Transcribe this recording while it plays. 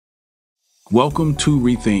Welcome to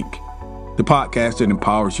Rethink, the podcast that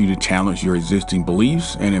empowers you to challenge your existing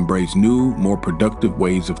beliefs and embrace new, more productive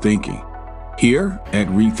ways of thinking. Here at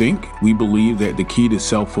Rethink, we believe that the key to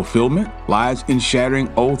self-fulfillment lies in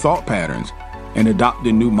shattering old thought patterns and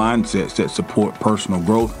adopting new mindsets that support personal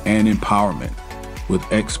growth and empowerment. With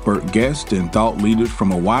expert guests and thought leaders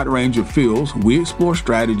from a wide range of fields, we explore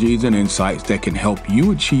strategies and insights that can help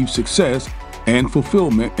you achieve success and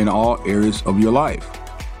fulfillment in all areas of your life.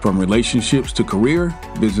 From relationships to career,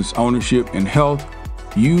 business ownership, and health,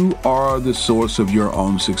 you are the source of your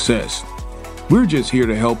own success. We're just here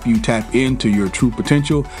to help you tap into your true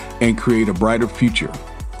potential and create a brighter future.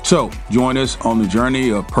 So join us on the journey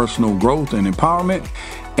of personal growth and empowerment,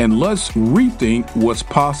 and let's rethink what's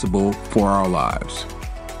possible for our lives.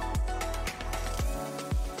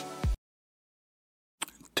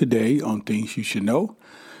 Today on Things You Should Know,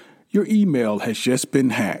 your email has just been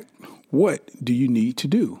hacked. What do you need to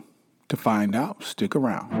do? To find out, stick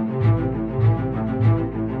around.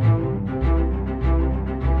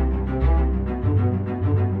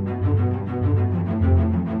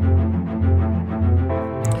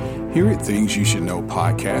 Here at Things You Should Know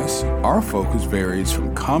podcast, our focus varies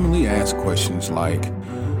from commonly asked questions like,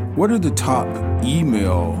 what are the top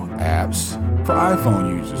email apps for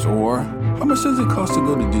iPhone users? Or how much does it cost to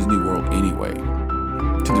go to Disney World anyway?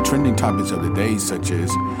 To the trending topics of the day, such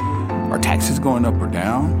as, are taxes going up or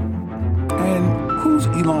down? And who's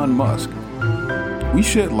Elon Musk? We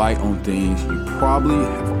shed light on things you probably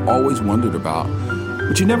have always wondered about,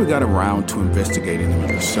 but you never got around to investigating them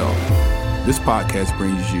yourself. This podcast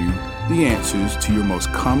brings you the answers to your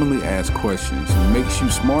most commonly asked questions and makes you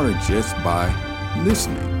smarter just by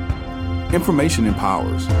listening. Information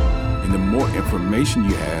empowers, and the more information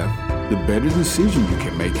you have, the better decision you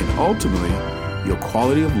can make, and ultimately, your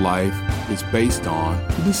quality of life is based on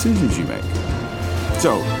the decisions you make.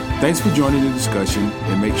 So, thanks for joining the discussion,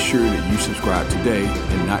 and make sure that you subscribe today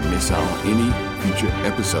and not miss out on any future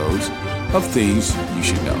episodes of Things You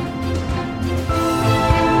Should Know.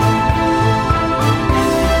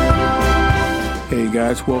 Hey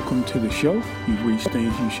guys, welcome to the show. You've reached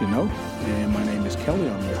Things You Should Know, and my name is Kelly.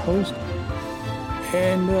 I'm your host,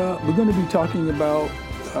 and we're going to be talking about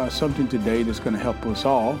something today that's going to help us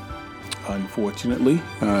all. Unfortunately,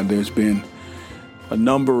 there's been a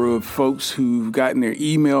number of folks who've gotten their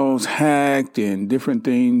emails hacked and different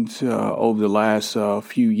things over the last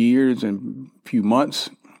few years and few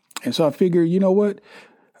months. And so I figure, you know what?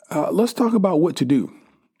 Let's talk about what to do.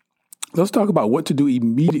 Let's talk about what to do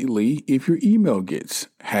immediately if your email gets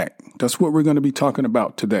hacked. That's what we're going to be talking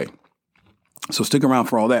about today. So stick around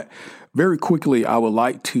for all that. Very quickly, I would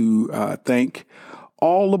like to thank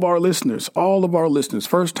all of our listeners,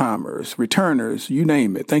 first timers, returners, you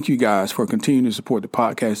name it. Thank you guys for continuing to support the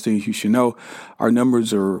podcast Things You Should Know. Our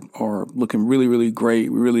numbers are looking really, really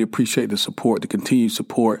great. We really appreciate the support, the continued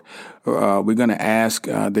support. We're going to ask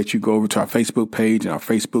that you go over to our Facebook page and our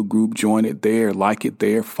Facebook group, join it there, like it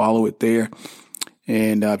there, follow it there.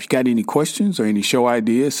 And if you got any questions or any show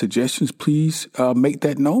ideas, suggestions, please make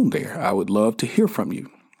that known there. I would love to hear from you.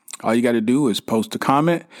 All you got to do is post a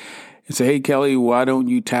comment and say, hey, Kelly, why don't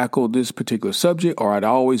you tackle this particular subject? Or I'd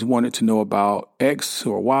always wanted to know about X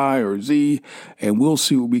or Y or Z, and we'll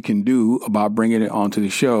see what we can do about bringing it onto the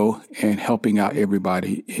show and helping out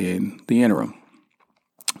everybody in the interim.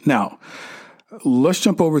 Now, let's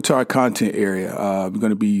jump over to our content area. We're going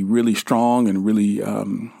to be really strong and really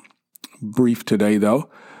brief today, though.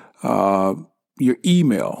 Your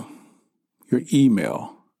email.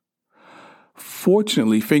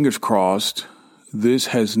 Fortunately, fingers crossed, this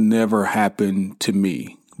has never happened to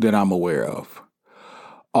me that I'm aware of.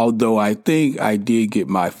 Although I think I did get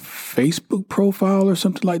my Facebook profile or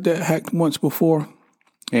something like that hacked once before.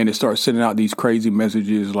 And it starts sending out these crazy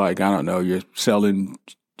messages like, I don't know, you're selling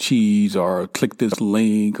cheese or click this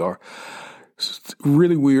link, or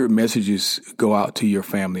really weird messages go out to your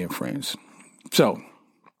family and friends. So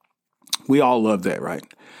we all love that, right?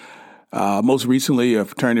 Most recently, a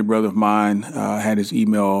fraternity brother of mine had his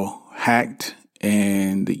email hacked,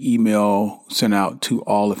 and the email sent out to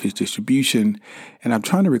all of his distribution. And I'm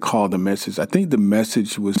trying to recall the message. I think the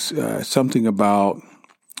message was something about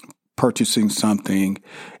purchasing something,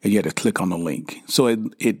 and you had to click on the link. So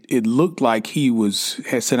it looked like he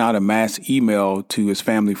had sent out a mass email to his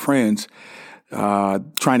family friends,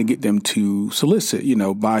 trying to get them to solicit,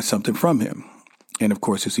 buy something from him. And of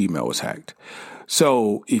course, his email was hacked.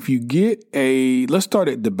 So if you get let's start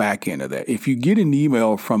at the back end of that. If you get an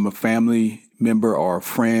email from a family member or a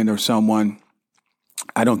friend or someone,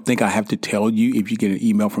 I don't think I have to tell you, if you get an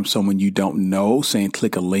email from someone you don't know saying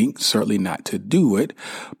click a link, certainly not to do it.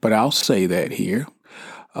 But I'll say that here.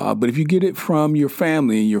 But if you get it from your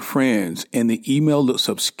family and your friends and the email looks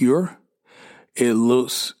obscure, it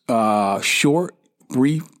looks short,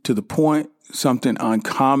 brief, to the point, something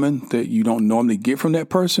uncommon that you don't normally get from that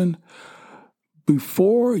person,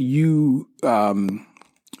 before you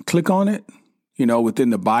click on it, within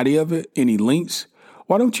the body of it, any links,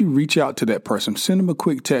 why don't you reach out to that person? Send them a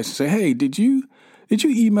quick text and say, hey, did you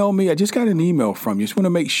email me? I just got an email from you. Just want to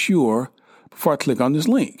make sure before I click on this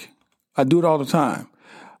link. I do it all the time.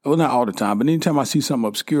 Well, not all the time, but anytime I see something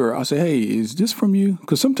obscure, I'll say, hey, is this from you?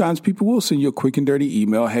 Because sometimes people will send you a quick and dirty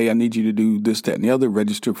email. Hey, I need you to do this, that, and the other.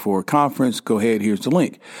 Register for a conference. Go ahead. Here's the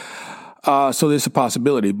link. So there's a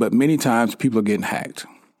possibility, but many times people are getting hacked.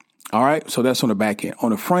 All right. So that's on the back end. On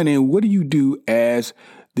the front end, what do you do as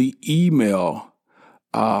the email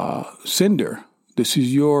sender? This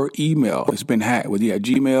is your email. It's been hacked. Whether you have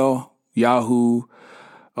Gmail, Yahoo,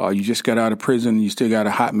 you just got out of prison, you still got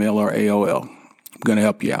a Hotmail or AOL. I'm going to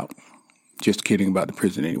help you out. Just kidding about the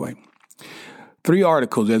prison anyway. 3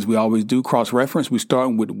 articles, as we always do, cross-reference. We're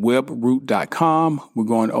starting with webroot.com. We're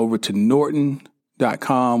going over to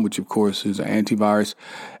Norton.com, which, of course, is an antivirus,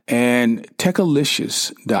 and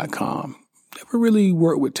Techalicious.com. Never really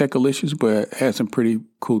worked with Techalicious, but had some pretty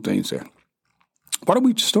cool things there. Why don't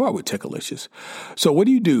we start with Techalicious? So what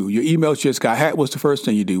do? Your emails just got hacked. What's the first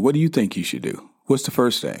thing you do? What do you think you should do? What's the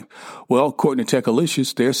first thing? Well, according to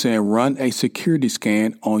Techalicious, they're saying run a security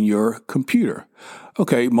scan on your computer.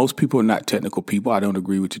 Okay, most people are not technical people. I don't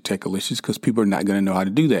agree with you, Techalicious, because people are not going to know how to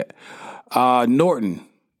do that. Norton,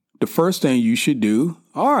 the first thing you should do,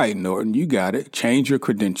 all right, Norton, you got it, change your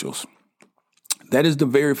credentials. That is the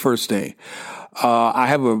very first thing. I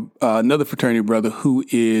have another fraternity brother who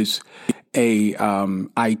is a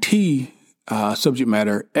IT subject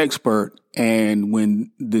matter expert. And when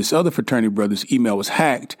this other fraternity brother's email was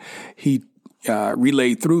hacked, he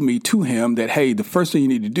relayed through me to him that, hey, the first thing you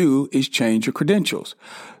need to do is change your credentials.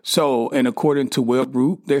 So, and according to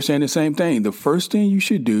Webroot, they're saying the same thing. The first thing you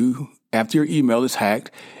should do after your email is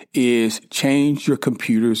hacked is change your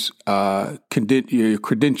computer's your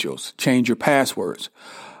credentials, change your passwords.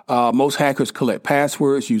 Most hackers collect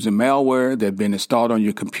passwords using malware that have been installed on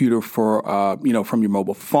your computer from your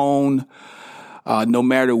mobile phone. No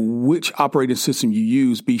matter which operating system you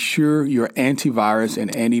use, be sure your antivirus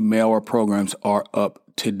and anti-malware programs are up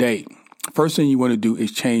to date. First thing you want to do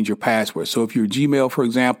is change your password. So if you're Gmail, for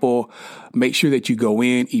example, make sure that you go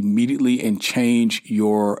in immediately and change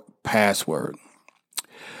your password.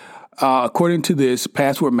 According to this,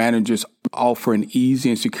 password managers offer an easy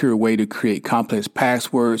and secure way to create complex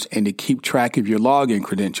passwords and to keep track of your login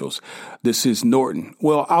credentials. This is Norton.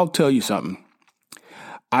 Well, I'll tell you something.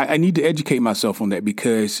 I need to educate myself on that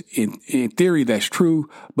because in theory, that's true.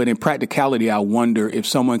 But in practicality, I wonder if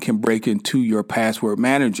someone can break into your password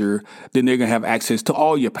manager, then they're going to have access to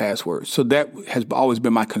all your passwords. So that has always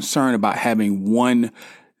been my concern about having one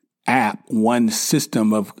app, one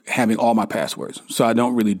system of having all my passwords. So I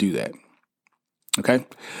don't really do that. Okay.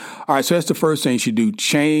 All right. So that's the first thing you should do.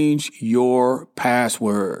 Change your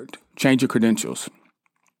password, change your credentials.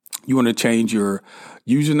 You want to change your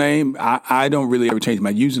username. I don't really ever change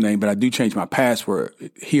my username, but I do change my password.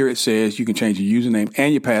 Here it says you can change your username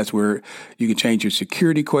and your password. You can change your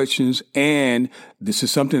security questions. And this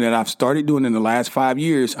is something that I've started doing in the last 5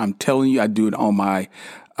 years. I'm telling you, I do it on my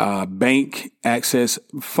bank access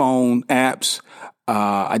phone apps.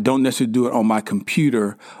 I don't necessarily do it on my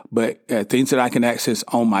computer, but things that I can access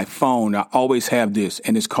on my phone, I always have this,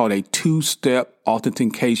 and it's called a 2-step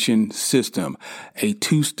authentication system, a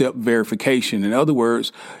 2-step verification. In other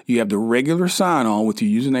words, you have the regular sign-on with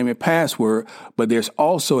your username and password, but there's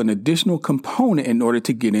also an additional component in order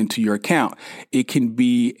to get into your account. It can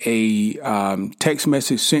be a text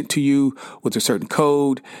message sent to you with a certain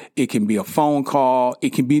code. It can be a phone call.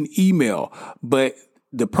 It can be an email, but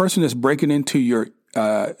the person that's breaking into your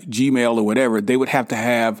Gmail or whatever, they would have to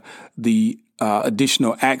have the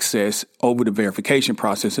additional access over the verification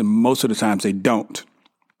process. And most of the times they don't.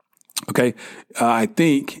 Okay. I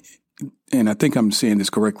think I'm saying this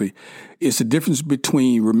correctly. It's the difference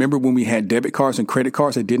between, remember when we had debit cards and credit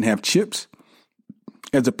cards that didn't have chips,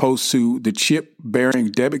 as opposed to the chip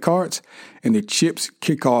bearing debit cards, and the chips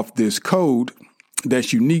kick off this code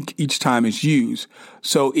that's unique each time it's used.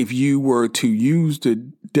 So if you were to use the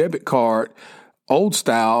debit card old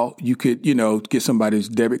style, you could, get somebody's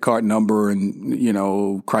debit card number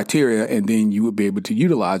and, criteria, and then you would be able to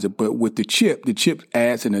utilize it. But with the chip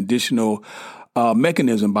adds an additional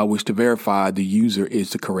mechanism by which to verify the user is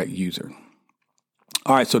the correct user.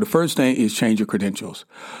 All right. So the first thing is change your credentials.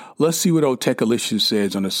 Let's see what old Techalicious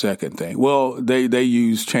says on the second thing. Well, they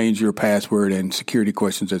use change your password and security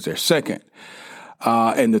questions as their second.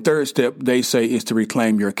 And the third step, they say, is to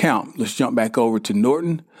reclaim your account. Let's jump back over to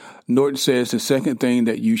Norton. Norton says the second thing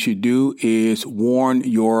that you should do is warn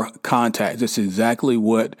your contacts. That's exactly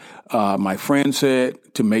what my friend said,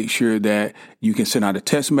 to make sure that you can send out a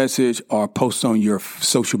text message or post on your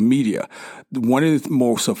social media. One of the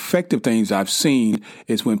most effective things I've seen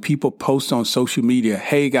is when people post on social media,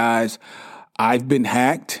 hey guys, I've been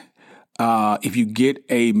hacked. If you get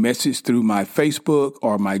a message through my Facebook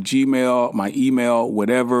or my Gmail, my email,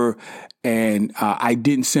 whatever, and I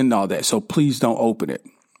didn't send all that, so please don't open it.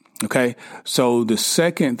 Okay. So the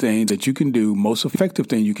second thing that you can do, most effective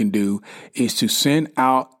thing you can do, is to send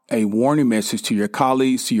out a warning message to your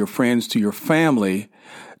colleagues, to your friends, to your family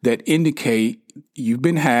that indicate you've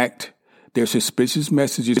been hacked. There's suspicious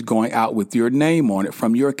messages going out with your name on it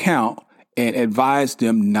from your account, and advise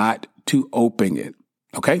them not to open it.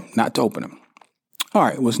 Okay, not to open them. All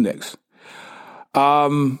right, what's next?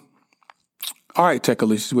 All right,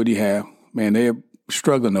 Techalicious, what do you have? Man, they're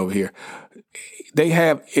struggling over here. They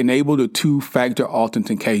have enabled a 2-factor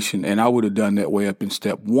authentication, and I would have done that way up in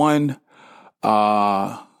step 1.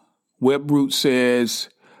 Webroot says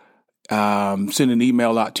send an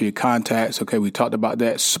email out to your contacts. Okay, we talked about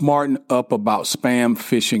that. Smarten up about spam,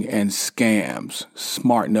 phishing, and scams.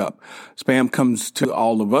 Smarten up. Spam comes to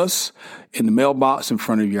all of us in the mailbox in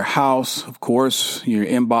front of your house. Of course, your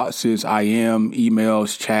inboxes, IM,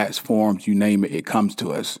 emails, chats, forums, you name it, it comes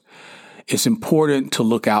to us. It's important to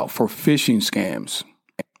look out for phishing scams.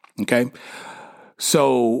 Okay.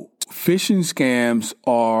 So phishing scams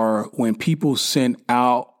are when people send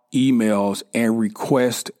out emails and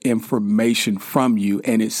request information from you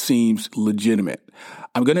and it seems legitimate.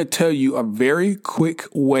 I'm going to tell you a very quick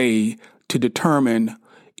way to determine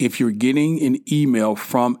if you're getting an email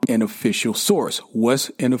from an official source. What's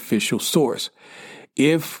an official source?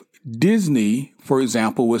 If Disney, for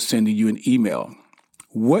example, was sending you an email,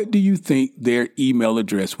 what do you think their email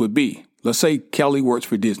address would be? Let's say Kelly works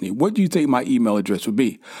for Disney. What do you think my email address would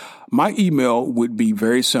be? My email would be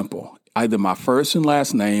very simple. Either my first and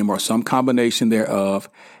last name or some combination thereof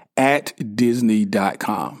at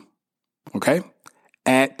Disney.com. Okay?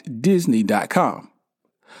 At Disney.com.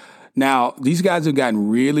 Now, these guys have gotten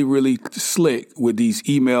really, really slick with these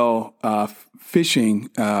email phishing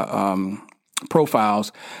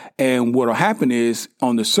profiles. And what will happen is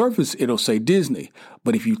on the surface, it'll say Disney.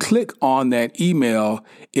 But if you click on that email,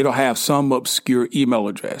 it'll have some obscure email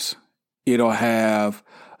address. It'll have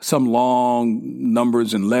some long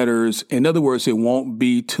numbers and letters. In other words, it won't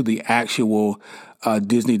be to the actual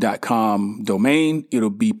Disney.com domain. It'll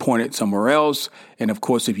be pointed somewhere else. And of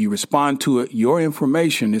course, if you respond to it, your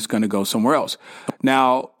information is going to go somewhere else.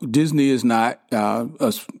 Now, Disney is not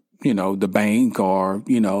the bank or,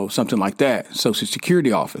 something like that, Social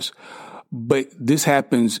Security office. But this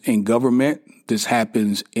happens in government. This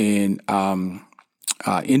happens in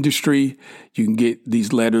industry. You can get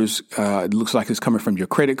these letters. It looks like it's coming from your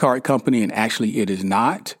credit card company, and actually it is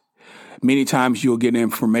not. Many times you'll get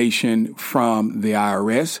information from the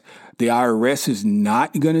IRS. The IRS is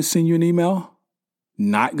not going to send you an email.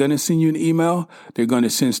 Not going to send you an email. They're going to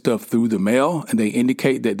send stuff through the mail, and they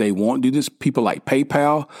indicate that they won't do this. People like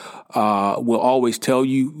PayPal will always tell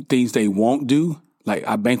you things they won't do. Like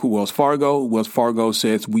I bank with Wells Fargo. Wells Fargo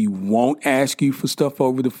says we won't ask you for stuff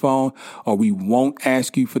over the phone, or we won't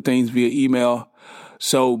ask you for things via email.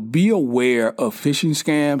 So be aware of phishing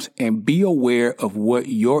scams and be aware of what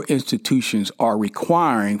your institutions are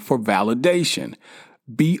requiring for validation.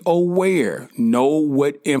 Be aware, know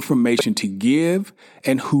what information to give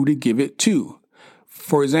and who to give it to.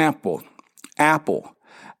 For example, Apple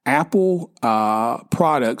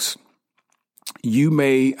products, you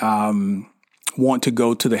may want to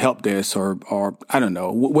go to the help desk or I don't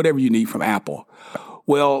know, whatever you need from Apple.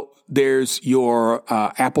 Well, there's your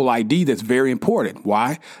Apple ID that's very important.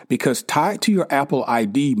 Why? Because tied to your Apple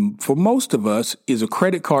ID, for most of us, is a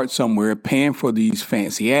credit card somewhere paying for these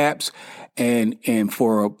fancy apps and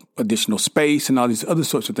for additional space and all these other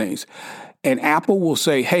sorts of things. And Apple will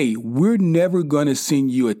say, hey, we're never going to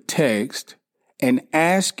send you a text and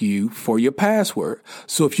ask you for your password.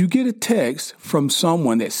 So if you get a text from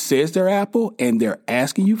someone that says they're Apple and they're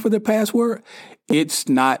asking you for their password, it's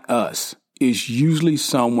not us. It's usually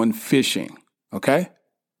someone phishing. Okay.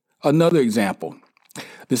 Another example.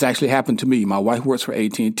 This actually happened to me. My wife works for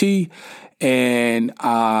AT&T, and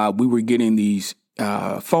we were getting these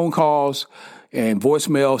phone calls and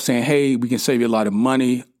voicemail saying, hey, we can save you a lot of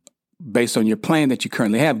money based on your plan that you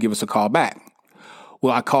currently have. Give us a call back.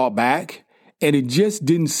 Well, I called back, and it just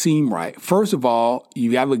didn't seem right. First of all,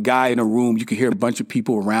 you have a guy in a room. You can hear a bunch of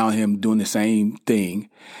people around him doing the same thing.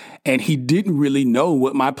 And he didn't really know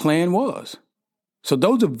what my plan was. So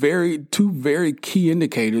those are two very key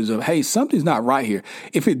indicators of, hey, something's not right here.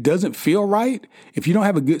 If it doesn't feel right, if you don't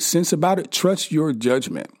have a good sense about it, trust your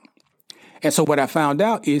judgment. And so what I found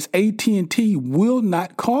out is AT&T will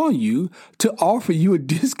not call you to offer you a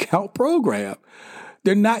discount program.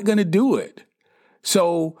 They're not going to do it.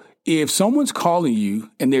 So if someone's calling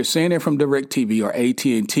you and they're saying they're from DirecTV or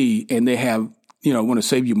AT&T and they have, want to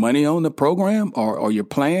save you money on the program or your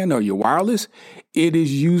plan or your wireless, it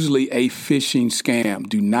is usually a phishing scam.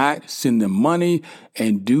 Do not send them money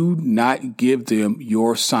and do not give them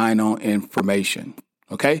your sign-on information.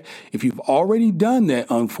 Okay? If you've already done that,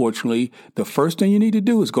 unfortunately, the first thing you need to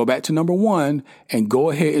do is go back to number 1 and go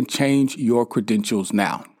ahead and change your credentials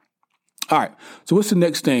now. All right. So what's the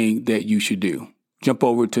next thing that you should do? Jump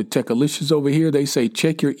over to Techalicious over here. They say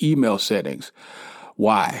check your email settings.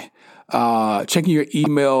 Why? Checking your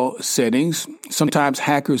email settings. Sometimes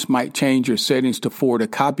hackers might change your settings to forward a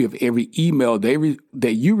copy of every email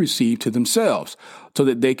that you receive to themselves so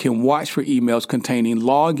that they can watch for emails containing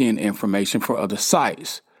login information for other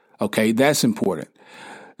sites. Okay, that's important.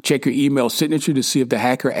 Check your email signature to see if the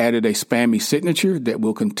hacker added a spammy signature that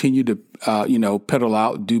will continue to, peddle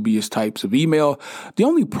out dubious types of email. The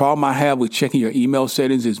only problem I have with checking your email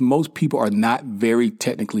settings is most people are not very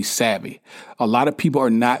technically savvy. A lot of people are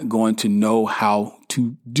not going to know how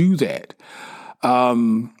to do that.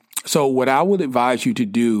 So what I would advise you to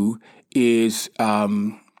do is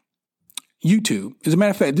YouTube. As a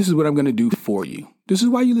matter of fact, this is what I'm going to do for you. This is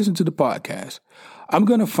why you listen to the podcast. I'm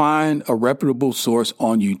going to find a reputable source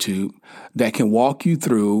on YouTube that can walk you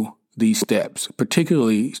through these steps,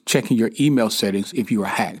 particularly checking your email settings if you are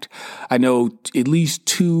hacked. I know at least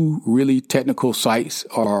 2 really technical sites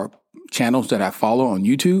or channels that I follow on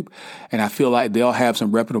YouTube, and I feel like they'll have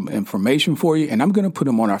some reputable information for you. And I'm going to put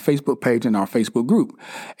them on our Facebook page and our Facebook group,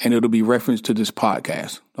 and it'll be referenced to this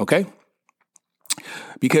podcast. Okay?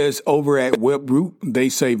 Because over at Webroot, they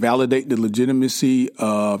say validate the legitimacy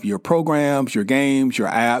of your programs, your games, your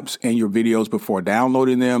apps, and your videos before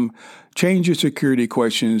downloading them. Change your security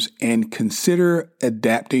questions and consider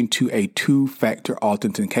adapting to a 2-factor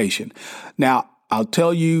authentication. Now, I'll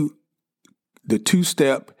tell you, the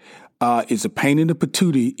 2-step is a pain in the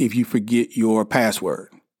patootie if you forget your password.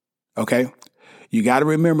 Okay? You got to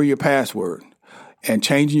remember your password. And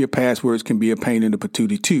changing your passwords can be a pain in the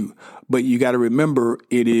patootie too. But you got to remember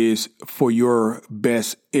it is for your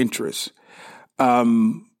best interest.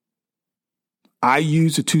 I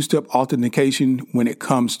use a 2-step authentication when it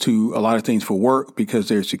comes to a lot of things for work because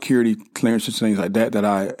there's security clearances, things like that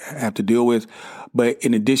I have to deal with. But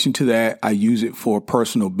in addition to that, I use it for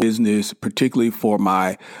personal business, particularly for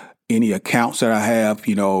any accounts that I have,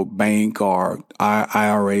 bank or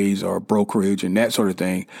IRAs or brokerage and that sort of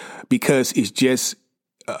thing, because it's just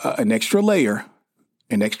an extra layer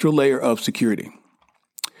of security.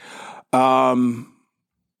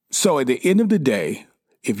 So at the end of the day,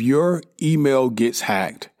 if your email gets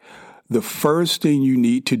hacked, the first thing you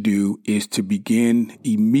need to do is to begin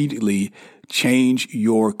immediately change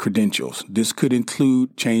your credentials. This could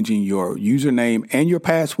include changing your username and your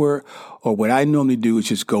password, or what I normally do is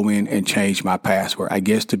just go in and change my password. I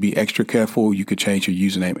guess to be extra careful, you could change your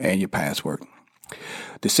username and your password.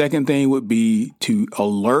 The second thing would be to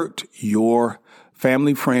alert your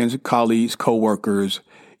family, friends, colleagues, coworkers,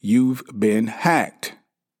 you've been hacked.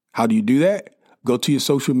 How do you do that? Go to your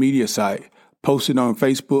social media site, post it on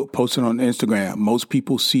Facebook, post it on Instagram. Most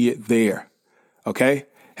people see it there. Okay?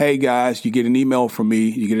 Hey guys, you get an email from me,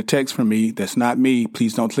 you get a text from me. That's not me.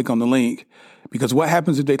 Please don't click on the link. Because what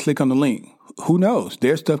happens if they click on the link? Who knows?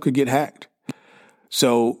 Their stuff could get hacked.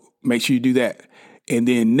 So make sure you do that. And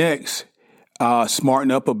then next, smarten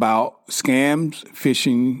up about scams,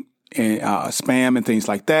 phishing, and spam and things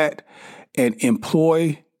like that, and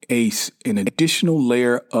employ an additional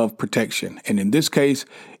layer of protection. And in this case,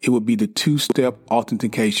 it would be the 2-step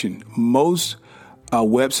authentication. Most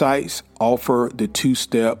websites offer the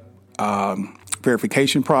 2-step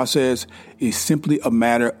verification process. It's simply a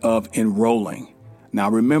matter of enrolling. Now,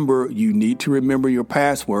 remember, you need to remember your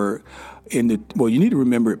password you need to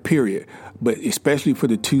remember it, period. But especially for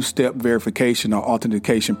the 2-step verification or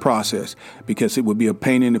authentication process, because it would be a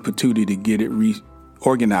pain in the patootie to get it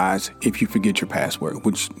reorganized if you forget your password,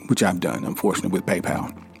 which I've done, unfortunately, with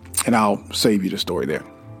PayPal. And I'll save you the story there.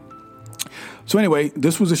 So anyway,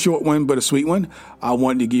 this was a short one, but a sweet one. I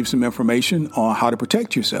wanted to give some information on how to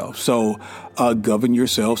protect yourself. So govern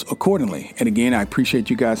yourselves accordingly. And again, I appreciate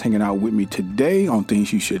you guys hanging out with me today on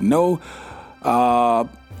Things You Should Know.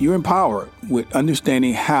 You're empowered with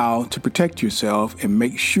understanding how to protect yourself and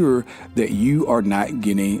make sure that you are not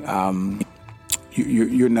getting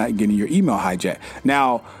you're not getting your email hijacked.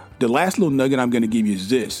 Now, the last little nugget I'm going to give you is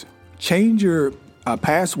this. Change your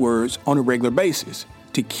passwords on a regular basis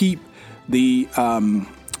to keep the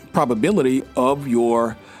probability of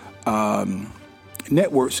your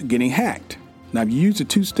networks getting hacked. Now, if you use a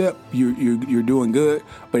two-step, you're doing good.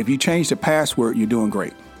 But if you change the password, you're doing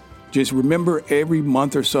great. Just remember every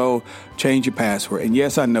month or so, change your password. And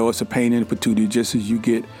yes, I know it's a pain in the patootie. Just as you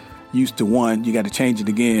get used to one, you got to change it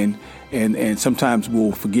again. And sometimes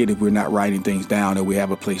we'll forget if we're not writing things down or we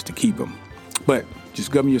have a place to keep them. But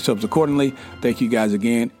just govern yourselves accordingly. Thank you guys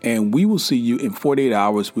again. And we will see you in 48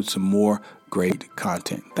 hours with some more great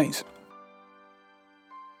content. Thanks.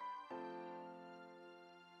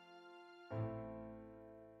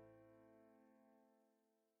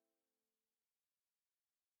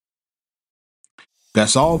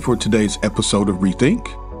 That's all for today's episode of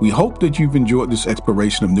Rethink. We hope that you've enjoyed this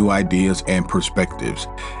exploration of new ideas and perspectives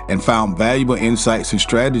and found valuable insights and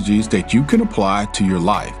strategies that you can apply to your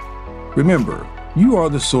life. Remember, you are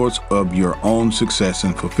the source of your own success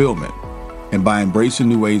and fulfillment. And by embracing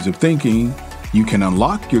new ways of thinking, you can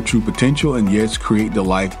unlock your true potential and yes, create the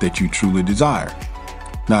life that you truly desire.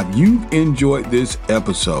 Now, if you've enjoyed this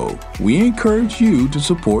episode, we encourage you to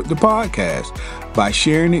support the podcast by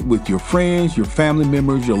sharing it with your friends, your family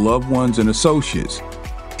members, your loved ones, and associates,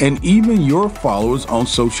 and even your followers on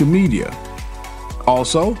social media.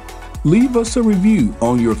 Also, leave us a review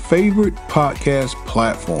on your favorite podcast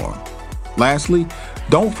platform. Lastly,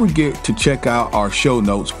 don't forget to check out our show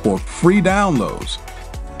notes for free downloads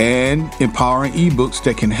and empowering ebooks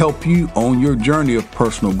that can help you on your journey of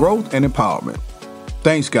personal growth and empowerment.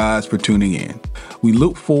 Thanks, guys, for tuning in. We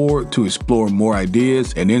look forward to exploring more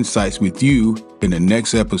ideas and insights with you in the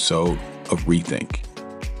next episode of Rethink.